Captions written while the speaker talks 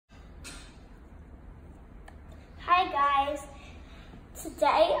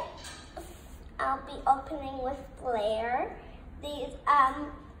Today, I'll be opening with Blair these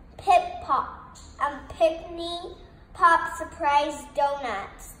Pikmi Pop Surprise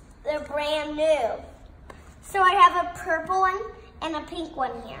Donuts. They're brand new. So I have a purple one and a pink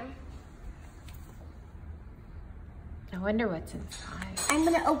one here. I wonder what's inside. I'm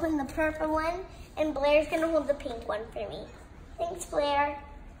gonna open the purple one and Blair's gonna hold the pink one for me. Thanks, Blair.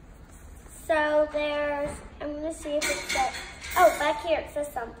 So I'm gonna see if it says, oh, back here it says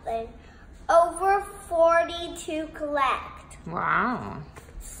something. Over 40 to collect. Wow.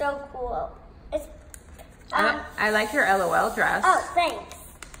 So cool. It's, I like your LOL dress. Oh, thanks.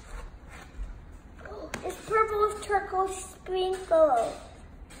 It's purple with turquoise sprinkles.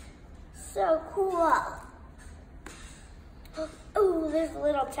 So cool. Oh, there's a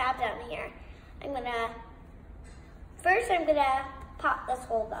little tab down here. First I'm gonna pop this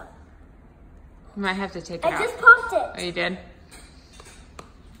hole though. You might have to take it out. I just popped it. Oh, you did?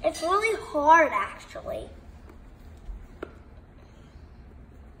 It's really hard actually.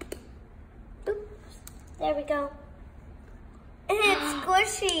 Oops. There we go. And it's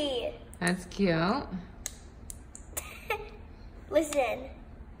squishy. That's cute. Listen.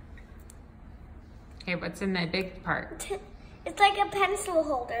 Okay, what's in the big part? It's like a pencil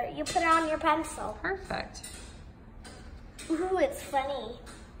holder. You put it on your pencil. Perfect. Ooh, it's funny.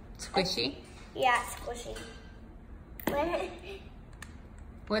 Squishy? Yeah, it's squishy.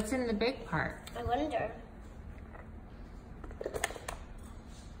 What's in the big part? I wonder.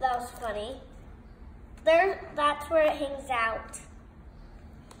 That was funny. That's where it hangs out.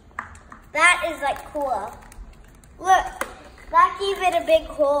 That is like cool. Look, that gave it a big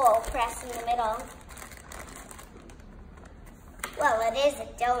hole pressed in the middle. Well, it is a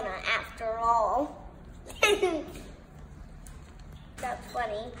donut after all. That's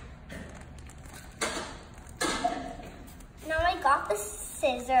funny. Now I got the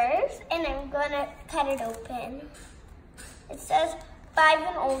scissors and I'm gonna cut it open. It says 5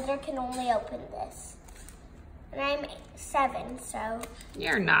 and older can only open this. And I'm 7, so.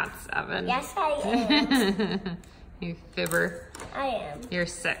 You're not 7. Yes, I am. You fibber. I am. You're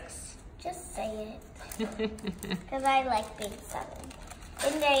 6. Just say it. Because I like being 7.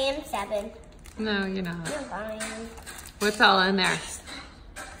 And I am 7. No, you're not. You're fine. What's all in there?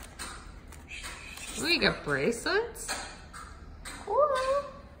 Oh, you got bracelets? Cool.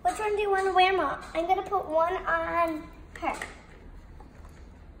 Which one do you want to wear, Mom? I'm going to put one on her.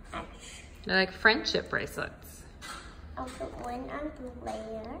 They're like friendship bracelets. I'll put one on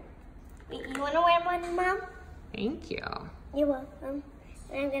Blair. Wait, you want to wear one, Mom? Thank you. You're welcome.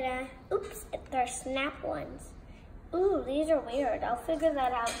 And I'm gonna, oops, they're snap ones. Ooh, these are weird. I'll figure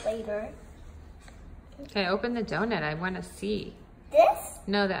that out later. Okay, open the donut. I want to see. This?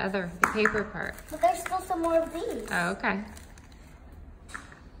 No, the paper part. But there's still some more of these. Oh, okay.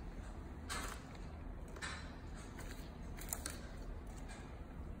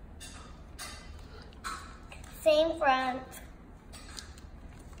 Same front.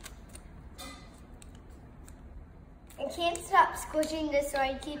 I can't stop squishing this, so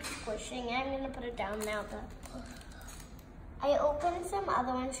I keep squishing it. I'm gonna put it down now though. I opened some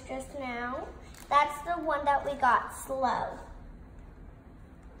other ones just now. That's the one that we got slow.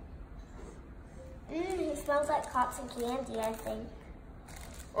 He smells like cotton candy, I think.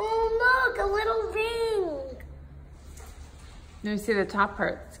 Oh look, a little ring. Let me see the top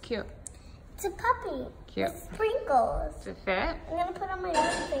part. It's cute. It's a puppy. Cute. With sprinkles. Does it fit? I'm gonna put on my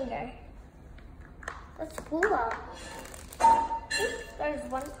ring finger. That's cool. Oops, there's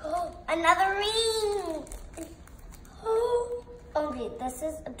one. Oh, another ring. Oh, okay, this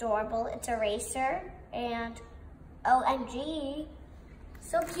is adorable. It's a racer and OMG.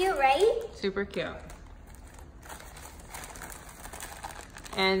 So cute, right? Super cute.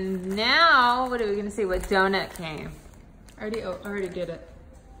 And now, what are we gonna see? What donut came? Already did it.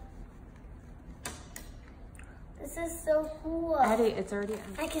 This is so cool. It's already.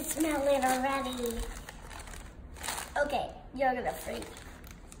 I can smell it already. Okay, you're gonna freak.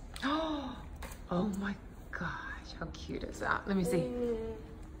 Oh my gosh, how cute is that? Let me see.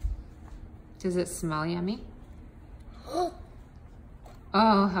 Does it smell yummy? Oh,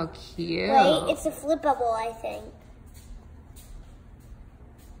 how cute. Wait, it's a flippable, I think.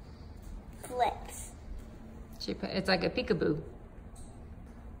 Flips. It's like a peekaboo.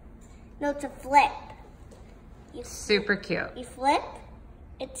 No, it's a flip. Super cute. You flip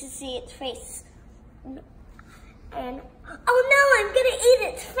it to see its face. And, oh no, I'm gonna eat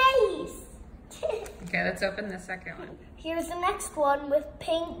its face. Okay, let's open the second one. Here's the next one with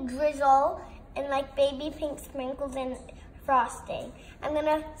pink drizzle and like baby pink sprinkles and frosting. I'm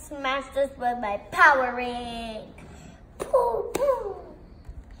gonna smash this with my power ring. Pooh, pooh.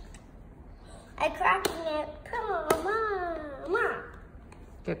 I'm cracking it. Come on, Mama.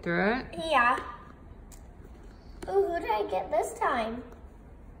 Get through it? Yeah. Oh, who did I get this time?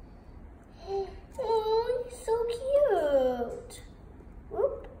 Oh, he's so cute.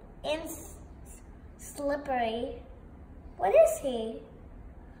 Whoop. And slippery. What is he?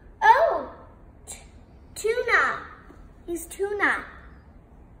 Oh, tuna. He's tuna.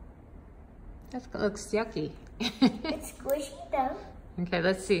 That looks yucky. It's squishy though. Okay,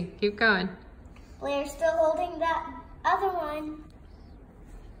 let's see. Keep going. Blair's still holding that other one.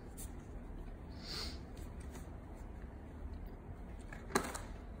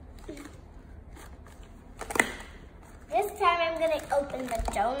 This time I'm going to open the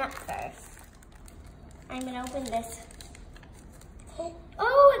donut first. I'm going to open this.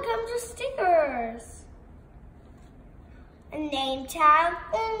 Oh, it comes with stickers. A name tag.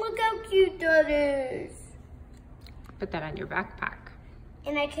 Oh, look how cute that is. Put that on your backpack.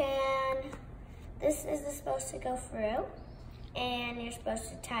 And I can, this is supposed to go through. And you're supposed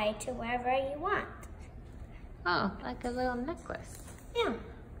to tie it to wherever you want. Oh, like a little necklace. Yeah.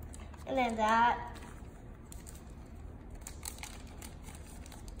 And then that.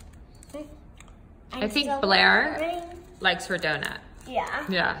 I think Blair likes her donut. Yeah.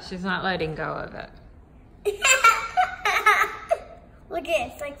 Yeah, she's not letting go of it. Look at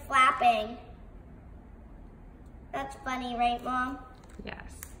it, it's like flapping. That's funny, right, Mom?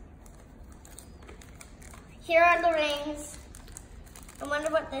 Yes. Here are the rings. I wonder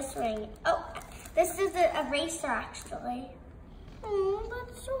what this ring, oh, this is an eraser actually. Oh,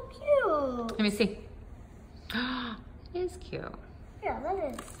 that's so cute. Let me see. It is cute. Yeah,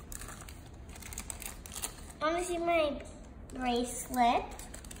 that is. I want to see my bracelet.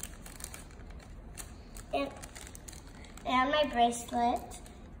 And my bracelet.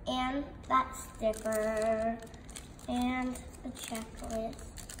 And that sticker. And the checklist.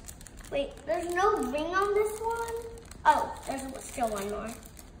 Wait, there's no ring on this one? Oh, there's still one more.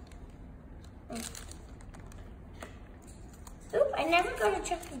 Oop, I never got to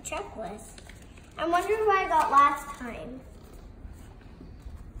check the checklist. I wonder what I got last time.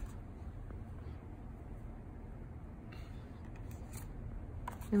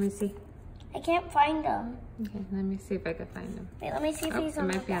 Let me see. I can't find them. Okay, let me see if I can find them. Wait, let me see if he's It on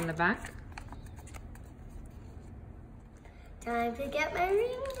the might be on the back. Time to get my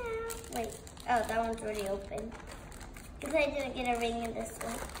ring now. Wait, oh, that one's already open. Because I didn't get a ring in this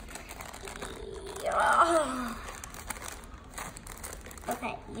one. Yeah.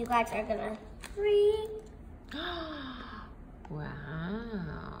 Okay, you guys are gonna ring.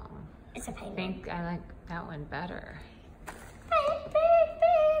 Wow. It's a I penguin. think I like that one better.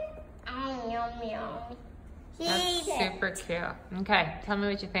 Oh, yum, yum. That's super cute. Okay, tell me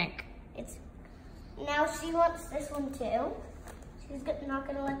what you think. It's now she wants this one too. She's not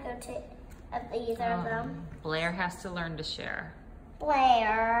gonna let go of either of them. Blair has to learn to share.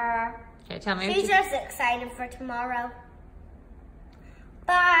 Blair. Okay, tell me what She's you just excited for tomorrow.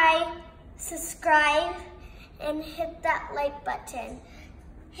 Bye. Subscribe and hit that like button.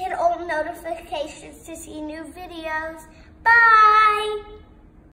 Hit all notifications to see new videos. Bye.